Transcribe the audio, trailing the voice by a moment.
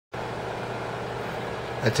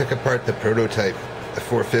I took apart the prototype, the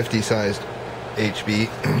 450 sized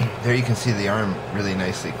HB. There you can see the arm really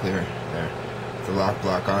nicely clear there. The lock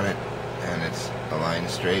block on it, and it's aligned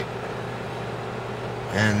straight.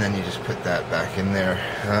 And then you just put that back in there.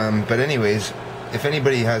 But anyways, if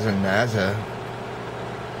anybody has a Naza,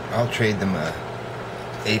 I'll trade them a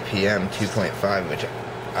APM 2.5, which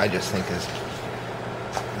I just think is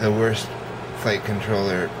the worst flight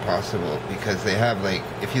controller possible, because they have, like,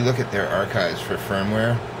 if you look at their archives for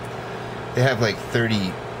firmware, they have like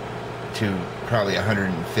 30 to probably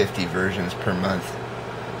 150 versions per month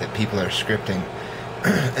that people are scripting.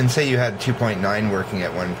 And say you had 2.9 working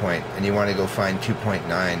at one point and you want to go find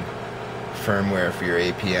 2.9 firmware for your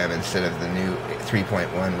APM instead of the new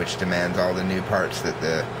 3.1, which demands all the new parts that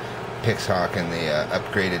the Pixhawk and the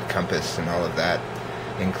upgraded compass and all of that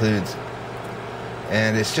includes.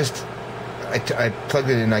 And it's just, I plugged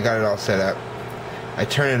it in, I got it all set up, I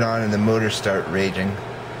turn it on and the motors start raging.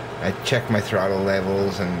 I check my throttle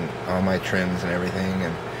levels and all my trims and everything,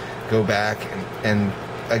 and go back, and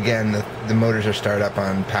again the motors are start up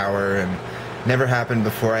on power, and never happened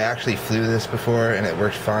before. I actually flew this before and it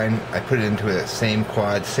worked fine. I put it into a same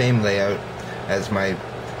quad, same layout as my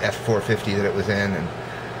F450 that it was in, and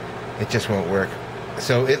it just won't work.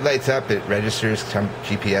 So it lights up, it registers,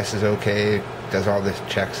 GPS is okay, does all the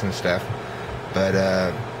checks and stuff, but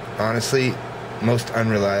honestly, most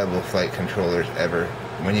unreliable flight controllers ever.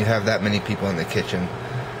 When you have that many people in the kitchen,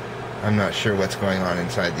 I'm not sure what's going on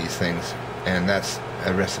inside these things, and that's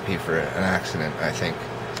a recipe for an accident, I think.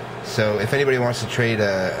 So if anybody wants to trade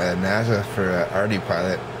a Naza for a RD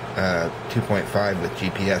Pilot 2.5 with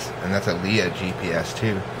GPS, and that's a Leah GPS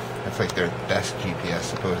too, that's like their best GPS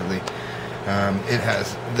supposedly. It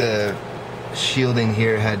has the shielding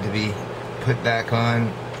here had to be put back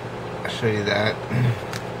on. I'll show you that,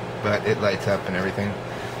 but it lights up and everything.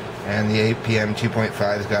 And the APM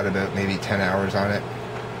 2.5's got about maybe 10 hours on it,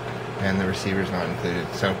 and the receiver's not included.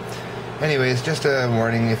 So anyways, just a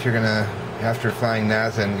warning, if you're gonna, after flying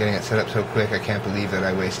Naza and getting it set up so quick, I can't believe that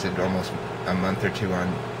I wasted almost a month or two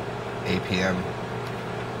on APM,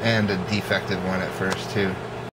 and a defective one at first too.